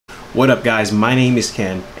What up guys, my name is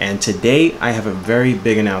Ken and today I have a very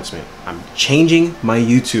big announcement. I'm changing my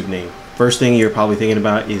YouTube name. First thing you're probably thinking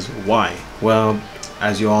about is why? Well,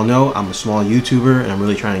 as you all know, I'm a small YouTuber and I'm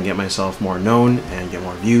really trying to get myself more known and get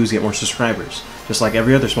more views, get more subscribers, just like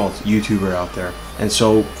every other small YouTuber out there. And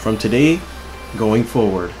so from today going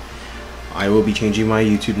forward, I will be changing my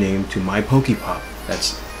YouTube name to My Pokepop.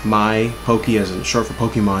 That's My Poke as in short for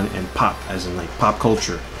Pokemon and Pop as in like pop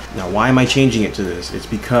culture. Now why am I changing it to this? It's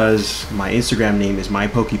because my Instagram name is My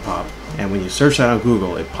Pokepop, and when you search that on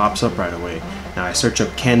Google it pops up right away. Now I search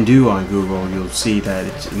up Ken Do on Google, you'll see that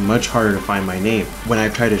it's much harder to find my name. When I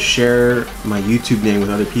try to share my YouTube name with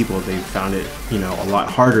other people, they found it, a lot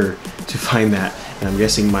harder to find that, and I'm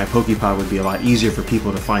guessing My Pokepop would be a lot easier for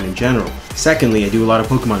people to find in general. Secondly, I do a lot of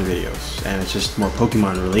Pokemon videos and it's just more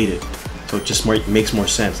Pokemon related, so it makes more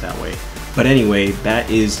sense that way. But anyway, that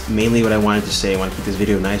is mainly what I wanted to say. I want to keep this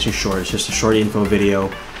video nice and short. It's just a short info video.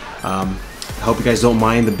 I hope you guys don't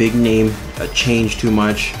mind the big name change too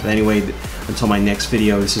much. But anyway, until my next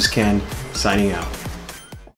video, this is Ken, signing out.